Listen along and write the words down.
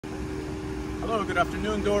Hello, good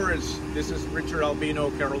afternoon, Doris. This is Richard Albino,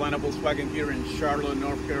 Carolina Volkswagen here in Charlotte,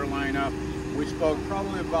 North Carolina. We spoke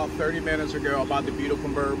probably about 30 minutes ago about the Beetle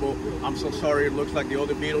convertible. I'm so sorry, it looks like the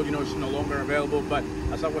older Beetle, is no longer available. But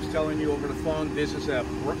as I was telling you over the phone, this is a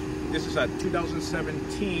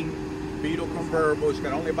 2017 Beetle convertible. It's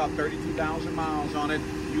got only about 32,000 miles on it.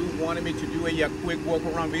 You wanted me to do a quick walk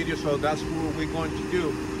around video, so that's what we're going to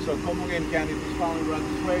do. So come again, Candy, just follow me around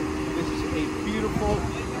this way. This is a beautiful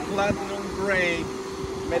platinum gray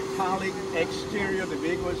metallic exterior. The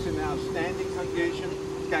vehicle is in outstanding condition.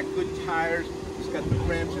 It's got good tires. It's got the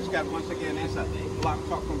rims. It's got, once again, it's a block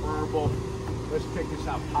top convertible. Let's check this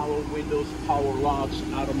out. Power windows, power locks,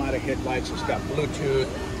 automatic headlights. It's got Bluetooth.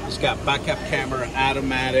 It's got backup camera,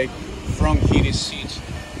 automatic, front heated seats.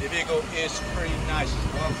 The vehicle is pretty nice.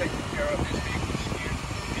 It's well taken care of. This vehicle is here.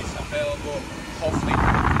 It's available. Hopefully you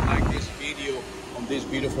like this video on this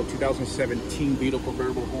beautiful 2017 Beetle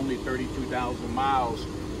convertible, only 32,000 miles.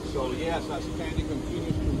 So yes, as Candy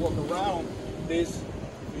continues to walk around this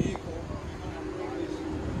vehicle,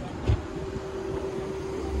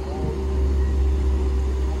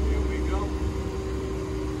 here we go.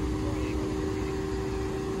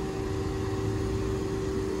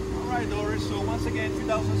 All right, Doris, so once again,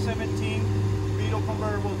 2017 Beetle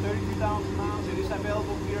convertible, 32,000 miles. It is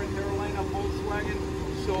available here in Carolina Volkswagen.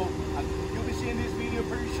 So you'll be seeing this video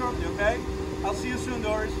pretty shortly, okay? I'll see you soon,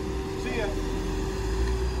 Doris. See ya.